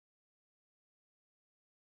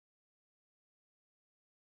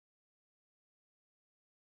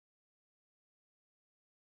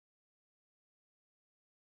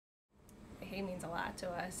he means a lot to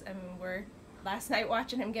us. I mean, we're last night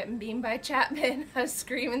watching him getting beamed by Chapman. I was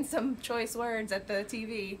screaming some choice words at the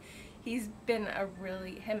TV. He's been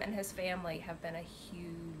him and his family have been a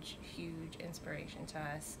huge, huge inspiration to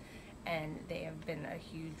us, and they have been a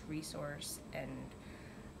huge resource. And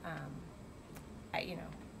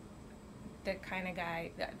the kind of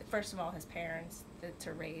guy, first of all, his parents,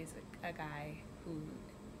 to raise a guy who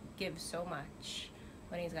gives so much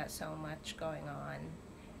when he's got so much going on,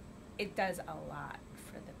 it does a lot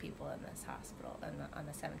for the people in this hospital and on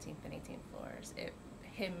the 17th and 18th floors.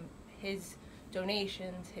 His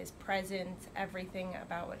donations, his presence, everything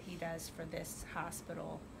about what he does for this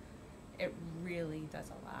hospital, it really does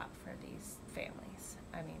a lot for these families.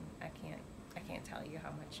 I mean, I can't tell you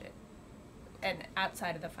how much it, and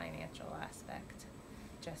outside of the financial aspect,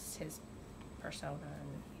 just his persona.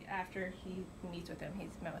 And after he meets with him,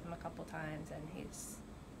 he's met with him a couple times, and he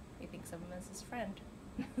thinks of him as his friend.